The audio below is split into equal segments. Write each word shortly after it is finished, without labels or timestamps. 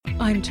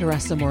I'm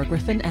Teresa Moore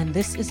Griffin, and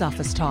this is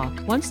Office Talk.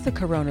 Once the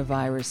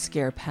coronavirus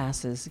scare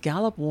passes,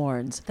 Gallup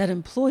warns that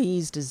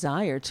employees'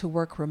 desire to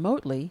work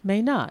remotely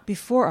may not.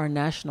 Before our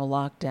national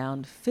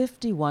lockdown,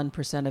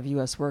 51% of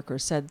U.S.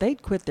 workers said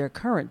they'd quit their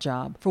current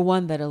job for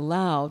one that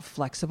allowed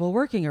flexible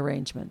working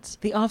arrangements.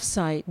 The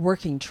off-site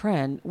working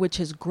trend, which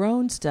has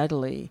grown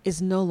steadily,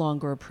 is no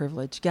longer a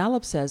privilege.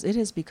 Gallup says it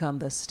has become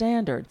the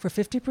standard for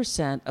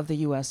 50% of the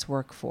U.S.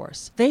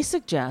 workforce. They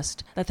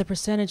suggest that the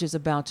percentage is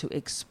about to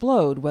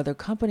explode whether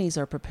companies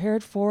are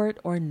prepared for it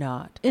or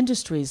not.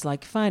 Industries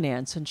like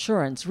finance,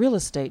 insurance, real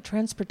estate,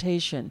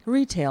 transportation,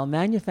 retail,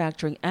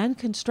 manufacturing, and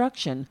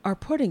construction are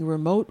putting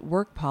remote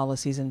work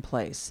policies in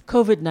place.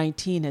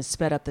 COVID-19 has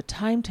sped up the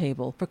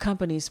timetable for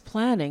companies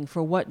planning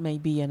for what may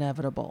be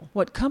inevitable.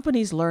 What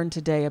companies learn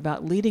today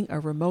about leading a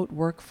remote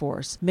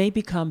workforce may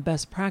become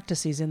best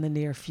practices in the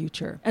near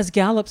future. As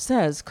Gallup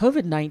says,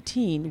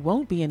 COVID-19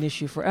 won't be an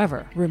issue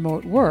forever.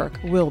 Remote work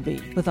will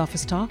be. With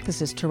Office Talk,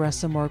 this is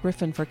Teresa Moore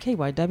Griffin for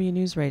KYW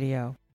News Radio.